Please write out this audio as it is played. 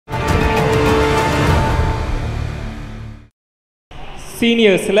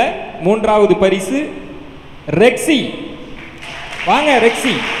சீனியர்ஸில் மூன்றாவது பரிசு ரெக்ஸி. வாங்க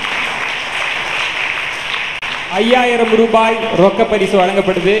ரெக்ஸி. 5000 ரூபாய் ரொக்க பரிசு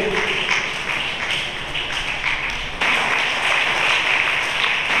வழங்கப்படுது.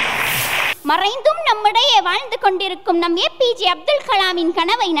 மறைந்தும் நம்மிடையே வாழ்ந்து கொண்டிருக்கும் நம் ஏபிஜே அப்துல் கலாமின்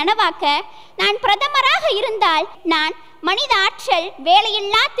கனவை நனவாக்க நான் பிரதமராக இருந்தால் நான் மனித ஆற்றல்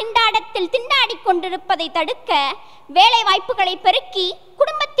வேலையில்லா திண்டாடத்தில் திண்டாடிக் கொண்டிருப்பதை தடுக்க வேலை வாய்ப்புகளை பெருக்கி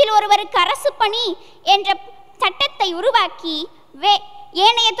குடும்பத்தில் ஒருவருக்கு அரசு பணி என்ற சட்டத்தை உருவாக்கி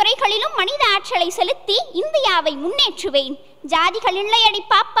ஏனைய துறைகளிலும் மனித ஆற்றலை செலுத்தி இந்தியாவை முன்னேற்றுவேன். ஜாதிகள் இல்லையடி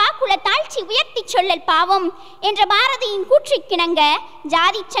பாப்பா குல தாழ்ச்சி உயர்த்தி சொல்லல் பாவம் என்ற பாரதியின் கூற்றுக்கிணங்க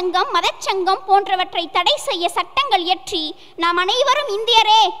ஜாதி சங்கம் மதச்சங்கம் போன்றவற்றை தடை செய்ய சட்டங்கள் இயற்றி நாம் அனைவரும்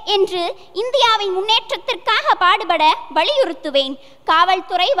இந்தியரே என்று இந்தியாவின் முன்னேற்றத்திற்காக பாடுபட வலியுறுத்துவேன்.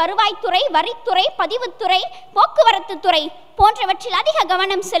 காவல்துறை, வருவாய்த்துறை, வரித்துறை, பதிவுத்துறை, போக்குவரத்து துறை போன்றவற்றில் அதிக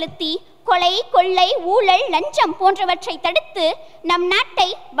கவனம் செலுத்தி கொலை, கொள்ளை, ஊழல், லஞ்சம் போன்றவற்றை தடுத்து நம் நாட்டை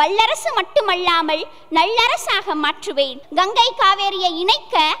வல்லரசு மட்டுமல்லாமல் நல்லரசாக மாற்றுவேன். கங்கை காவேரியை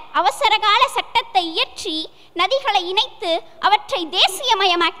இணைக்க அவசரகால சட்டத்தை இயற்றி நதிகளை இணைத்து அவற்றை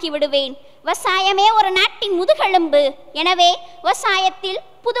தேசியமயமாக்கி விடுவேன். விவசாயமே ஒரு நாட்டின் முதுகெலும்பு. எனவே விவசாயத்தில்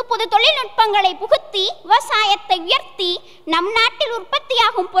புது புது தொழில்நுட்பங்களை புகுத்தி விவசாயத்தை உயர்த்தி நம் நாட்டில்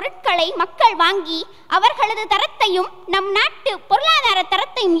உற்பத்தியாகும் பொருட்களை மக்கள் வாங்கி அவர்களது தரத்தையும் நம் நாட்டு பொருளாதார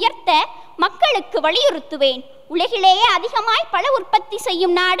தரத்தையும் உயர்த்த மக்களுக்கு வலியுறுத்துவேன். உலகிலேயே அதிகமாய் பழ உற்பத்தி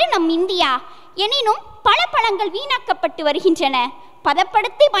செய்யும் நாடு நம் இந்தியா. எனினும் பல பழங்கள் வீணாக்கப்பட்டு வருகின்றன.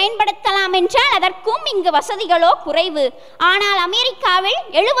 பதப்படுத்தி பயன்படுத்தலாம் என்றால் அதற்கும் இங்கு வசதிகளோ குறைவு. ஆனால் அமெரிக்காவில்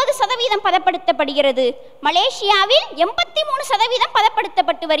 70% பதப்படுத்தப்படுகிறது, மலேசியாவில் 83%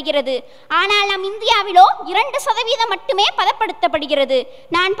 பதப்படுத்தப்பட்டு வருகிறது. ஆனால் நம் இந்தியாவிலோ 2% மட்டுமே பதப்படுத்தப்படுகிறது.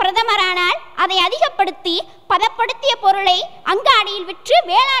 நான் பிரதமரானால் அதை அதிகப்படுத்தி பதப்படுத்திய பொருளை அங்காடியில் விற்று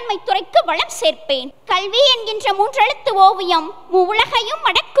வேளாண்மை துறைக்கு வளம் சேர்ப்பேன். கல்வி என்கின்ற 3 எழுத்து ஓவியம் உலகையும்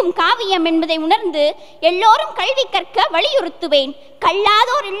அடக்கும் காவியம் என்பதை உணர்ந்து எல்லோரும் கல்வி கற்க வலியுறுத்துவேன்.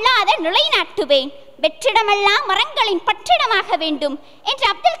 கல்லாதோர் இல்லாத நிலைநாட்டுவேன். வெற்றிடமெல்லாம் மரங்களின் பற்றிடமாக வேண்டும் என்ற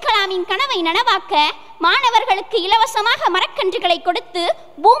அப்துல் கலாமின் கனவை நனவாக்க மாணவர்களுக்கு இலவசமாக மரக்கன்றுகளை கொடுத்து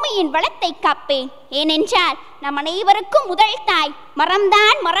பூமியின் வளத்தை காப்பேன். ஏனென்றால் நம் அனைவருக்கும் முதல் தாய்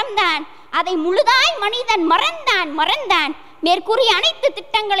மரம்தான். மரம்தான் அதை முழுதாய் மனிதன் மறந்தான். மேற்கூறிய அனைத்து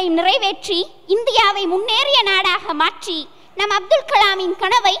திட்டங்களையும் நிறைவேற்றி இந்தியாவை முன்னேறிய நாடாக மாற்றி நம் அப்துல் கலாமின்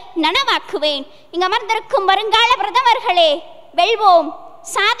கனவை நனவாக்குவேன். இங்கு அமர்ந்திருக்கும் வருங்கால பிரதமர்களே, வெல்வோம்,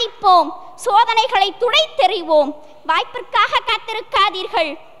 சாதிப்போம், சோதனைகளை துடைத்தெறிவோம். வாய்ப்பிற்காக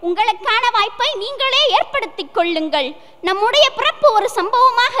காத்திருக்காதீர்கள். உங்களுக்கான வாய்ப்பை நீங்களே ஏற்படுத்திக் கொள்ளுங்கள். நம்முடைய பிறப்பு ஒரு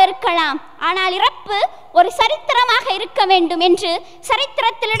சம்பவமாக இருக்கலாம், ஆனால் இறப்பு ஒரு சரித்திரமாக இருக்க வேண்டும் என்று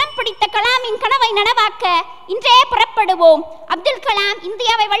சரித்திரத்தில் இடம் பிடித்த கலாமின் கனவை நனவாக்க இன்றே புறப்படுவோம். அப்துல் கலாம்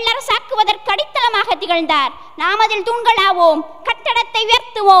இந்தியாவை வல்லரசாக்குவதற்கு அடித்தளமாக திகழ்ந்தார். நாம் அதில் தூண்களாவோம். கட்டடத்தை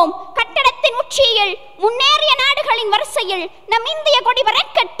உயர்த்துவோம். கட்டடத்தின் உச்சியில் முன்னேறிய நாடுகளின் வரிசையில் நம் இந்திய கொடி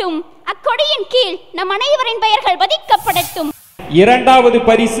பறக்கட்டும். அக்கொடியின் கீழ் நம் அனைவரின் பெயர்கள் பதிக்கப்படட்டும். இரண்டாவது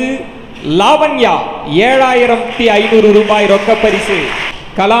பரிசு லாவண்யா. 7500 ரூபாய் ரொக்க பரிசு.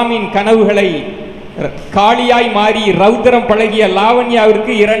 கலாமின் கனவுகளை காளியாய் மாறி ரௌத்ரம் பழகிய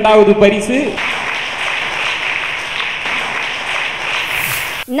லாவண்யாவிற்கு இரண்டாவது பரிசு.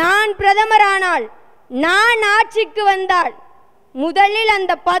 நான் பிரதமரானால், நான் ஆட்சிக்கு வந்தால் முதலில்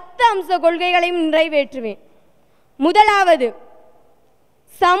அந்த 10 அம்ச கொள்கைகளையும் நிறைவேற்றுவேன். முதலாவது,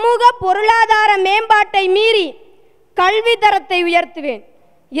 சமூக பொருளாதார மேம்பாட்டை மீறி கல்வி தரத்தை உயர்த்துவேன்.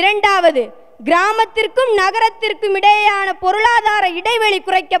 இரண்டாவது, கிராமத்திற்கும் நகரத்திற்கும் இடையேயான பொருளாதார இடைவெளி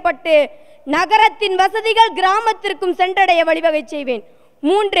குறைக்கப்பட்டு நகரத்தின் வசதிகள் கிராமத்திற்கும் சென்றடைய வழிவகை செய்வேன்.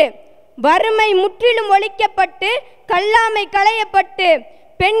 3, வறுமை முற்றிலும் ஒழிக்கப்பட்டு கல்லாமை களையப்பட்டு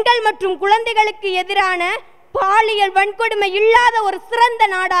பெண்கள் மற்றும் குழந்தைகளுக்கு எதிரான பாலியல் வன்கொடுமை இல்லாத ஒரு சிறந்த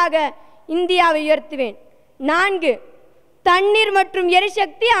நாடாக இந்தியாவை உயர்த்துவேன். 4, தண்ணீர் மற்றும்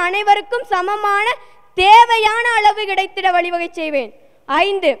எரிசக்தி அனைவருக்கும் சமமான தேவையான அளவு கிடைத்திட வழிவகை செய்வேன்.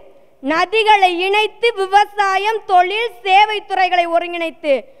 5, நதிகளை இணைத்து விவசாயம், தொழில், சேவை துறைகளை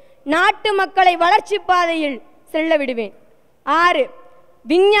ஒருங்கிணைத்து நாட்டு மக்களை வளர்ச்சி பாதையில் செல்ல விடுவேன். 6,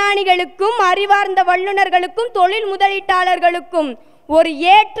 விஞ்ஞானிகளுக்கும் அறிவார்ந்த வல்லுநர்களுக்கும் தொழில் முதலீட்டாளர்களுக்கும் ஒரு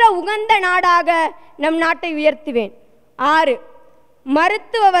ஏற்ற உகந்த நாடாக நம் நாட்டை உயர்த்துவேன். 6,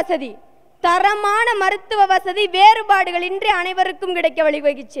 மருத்துவ வசதி, தரமான மருத்துவ வசதி வேறுபாடுகளின்றி அனைவருக்கும் கிடைக்க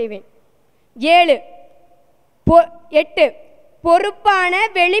வழிவகை செய்வேன். 8, பொறுப்பான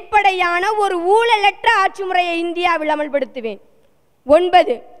வெளிப்படையான ஒரு ஊழலற்ற ஆட்சி முறையை இந்தியாவில் அமல்படுத்துவேன்.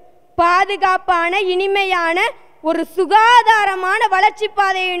 9, பாதுகாப்பான இனிமையான ஒரு சுகாதாரமான வளர்ச்சி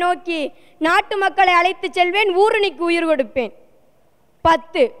பாதையை நோக்கி நாட்டு மக்களை அழைத்து செல்வேன். ஊருணிக்கு உயிர் கொடுப்பேன்.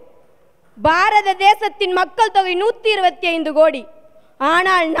 10. பாரத தேசத்தின் மக்கள் தொகை 125 கோடி.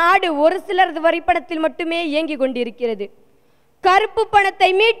 ஆனால் நாடு ஒரு சிலரது வரிப்பணத்தில் மட்டுமே இயங்கிக் கொண்டிருக்கிறது. கருப்பு பணத்தை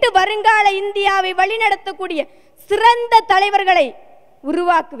மீட்டு வருங்கால இந்தியாவை வழிநடத்தக்கூடிய சிறந்த தலைவர்களை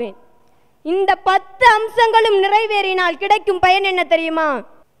உருவாக்குவேன். இந்த 10 அம்சங்களும் நிறைவேறினால் கிடைக்கும் பயன் என்ன தெரியுமா?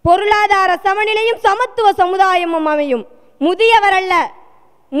 பொருளாதார சமநிலையும் சமத்துவ சமுதாயமும் அமையும். முதியவர் அல்ல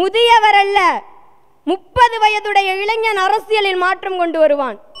 30 வயதுடைய இளைஞன் அரசியலில் மாற்றம் கொண்டு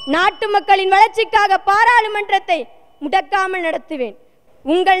வருவான். நாட்டு மக்களின் வளர்ச்சிக்காக பாராளுமன்றத்தை முடக்காமல் நடத்துவேன்.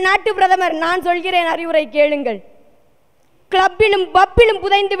 உங்கள் நாட்டு பிரதமர் நான் சொல்கிறேன், அறிவுரை கேளுங்கள். கிளப்பிலும் பப்பிலும்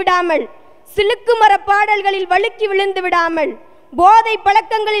புதைந்து விடாமல், சிலுக்கு மர பாடல்களில் வழுக்கி விழுந்து விடாமல், போதை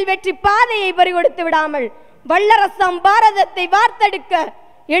பழக்கங்களில் வெற்றி பாதையை பறிகொடுத்து விடாமல், வல்லரசாம் பாரதத்தை வார்த்தெடுக்க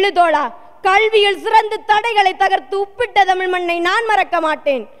எழுதோளா, கல்வியில் சிறந்து தடைகளை தகர்த்து உப்பிட்ட தமிழ் மண்ணை நான் மறக்க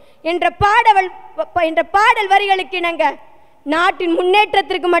மாட்டேன் என்ற பாடல் வரிகளுக்கு இணங்க நாட்டின்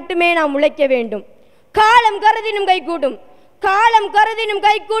முன்னேற்றத்திற்கு மட்டுமே நாம் உழைக்க வேண்டும். காலம் கருதினும்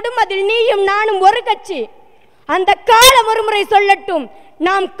கைகூடும், அதில் நீயும் நானும் ஒரு கட்சி. அந்த காலம் ஒருமுறை சொல்லட்டும்,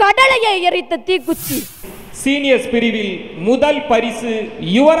 நாம் கடலையை எரித்த தீக்குச்சி. சீனியர்ஸ் பிரிவில் முதல் பரிசு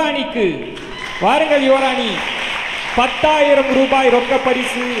யுவராணிக்கு. வாருங்கள் யுவராணி. 10,000 ரூபாய் ரொக்க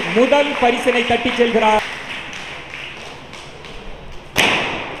பரிசு. முதல் பரிசினை தட்டி செல்கிறார்.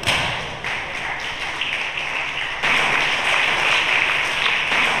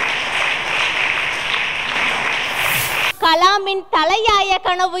 கலாமின் தலையாய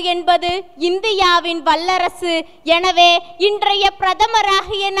கனவு என்பது இந்தியாவின் வல்லரசு. எனவே இன்றைய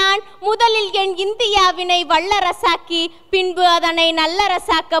பிரதமராகிய நான் முதலில் என் இந்தியாவினை வல்லரசாக்கி பின்பு அதனை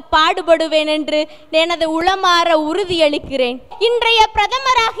நல்லரசாக்க பாடுபடுவேன் என்று எனது உளமாற உறுதியளிக்கிறேன். இன்றைய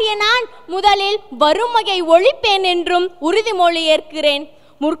பிரதமராகிய நான் முதலில் வறுமையை ஒழிப்பேன் என்றும் உறுதிமொழி ஏற்கிறேன்.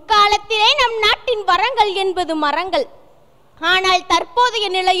 முற்காலத்திலே நம் நாட்டின் வரங்கள் என்பது மரங்கள். ஆனால் தற்போதைய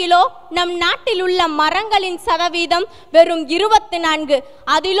நிலையிலோ நம் நாட்டில் உள்ள மரங்களின் சதவீதம் வெறும் 24.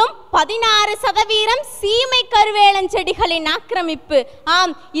 அதிலும் 16% சீமை கருவேலஞ்செடிகளின் ஆக்கிரமிப்பு.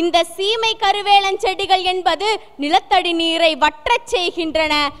 ஆம், இந்த சீமை கருவேலஞ்செடிகள் என்பது நிலத்தடி நீரை வற்றச்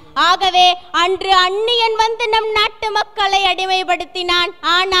செய்கின்றன. ஆகவே அன்று அந்நியன் வந்து நம் நாட்டு மக்களை அடிமைப்படுத்தினான்.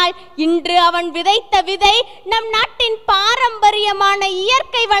 ஆனால் இன்று அவன் விதைத்த விதை நம் நாட்டின் பாரம்பரியமான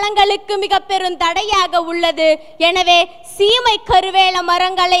இயற்கை வளங்களுக்கு மிக பெரும் தடையாக உள்ளது. எனவே சீமை கருவேல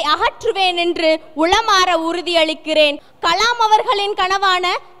மரங்களை அகற்றுவேன் என்று உளமாற உறுதியளிக்கிறேன். கலாம் அவர்களின் கனவான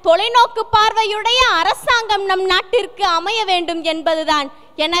தொலைநோக்கு பார்வையுடைய அரசாங்கம் நம் நாட்டிற்கு அமைய வேண்டும் என்பதுதான்.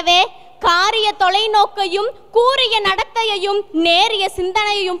 எனவே காரிய தொலைநோக்கையும் கூறிய நடத்தையையும் நேரிய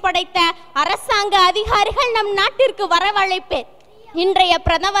சிந்தனையையும் படைத்த அரசாங்க அதிகாரிகள் நம் நாட்டிற்கு வரவழைப்பேன். இன்றைய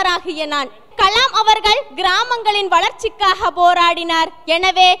பிரதமராகிய நான். கலாம் அவர்கள் கிராமங்களின் வளர்ச்சிக்காக போராடினார்.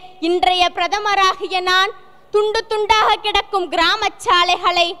 எனவே இன்றைய பிரதமராகிய நான் துண்டு துண்டாக கிடக்கும் கிராம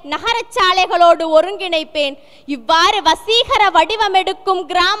சாலைகளை நகர சாலைகளோடு ஒருங்கிணைப்பேன். இவ்வாறு வசீகர வடிவமெடுக்கும்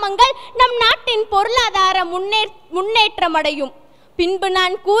கிராமங்கள் நம் நாட்டின் பொருளாதார முன்னேற்றமடையும். பின்பு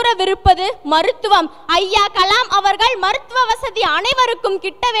நான் கூறவிருப்பது மருத்துவம். ஐயா கலாம் அவர்கள் மருத்துவ வசதி அனைவருக்கும்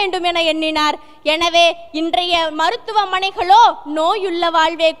கிட்ட வேண்டும் என எண்ணினார். எனவே இன்றைய மருத்துவமனைகளோ நோயுள்ள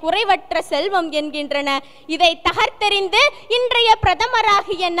வாழ்வே குறைவற்ற செல்வம் என்கின்றன. இதை தகர்த்தெறிந்து இன்றைய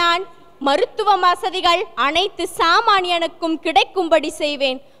பிரதமராகிய நான் மருத்துவ வசதிகள் அனைத்து சாமானியனுக்கும் கிடைக்கும்படி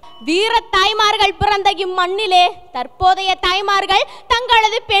செய்வேன். வீர தாய்மார்கள் பிறந்த இம்மண்ணிலே தற்போதைய தாய்மார்கள்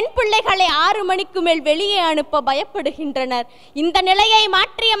தங்களது பெண் பிள்ளைகளை 6 மணிக்கு மேல் வெளியே அனுப்ப பயப்படுகின்றனர். இந்த நிலையை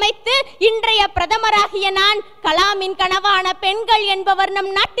மாற்றியமைத்து இன்றைய பிரதமராகிய நான் கலாமின் கனவான பெண்கள் என்பவர்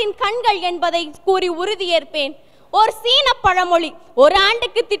நம் நாட்டின் கண்கள் என்பதை கூறி உறுதியேற்பேன். ஒரு சீன பழமொழி, 1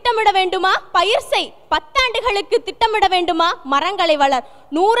 ஆண்டுக்கு திட்டமிட வேண்டுமா பயிர் செய், 10 ஆண்டுகளுக்கு திட்டமிட வேண்டுமா மரங்களை வளர்,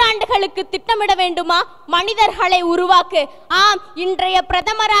 100 ஆண்டுகளுக்கு திட்டமிட வேண்டுமா மனிதர்களை உருவாக்கு. ஆம், இன்றைய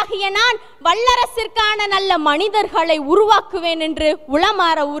பிரதமராகிய நான் வல்லரசிற்கான நல்ல மனிதர்களை உருவாக்குவேன் என்று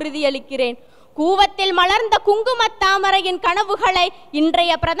உளமாற உறுதியளிக்கிறேன். கூவத்தில் மலர்ந்த குங்கும தாமரையின் கனவுகளை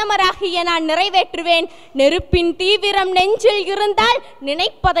இன்றைய பிரதமராகிய நான் நிறைவேற்றுவேன். நெருப்பின் தீவிரம் நெஞ்சில் இருந்தால்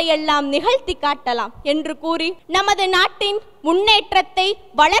நினைப்பதையெல்லாம் நிகழ்த்தி காட்டலாம் என்று கூறி நமது நாட்டின் முன்னேற்றத்தை,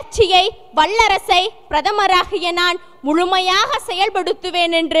 வளர்ச்சியை, வல்லரசை பிரதமராகிய நான் முழுமையாக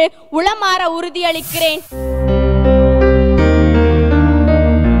செயல்படுத்துவேன் என்று உளமாற உறுதியளிக்கிறேன்.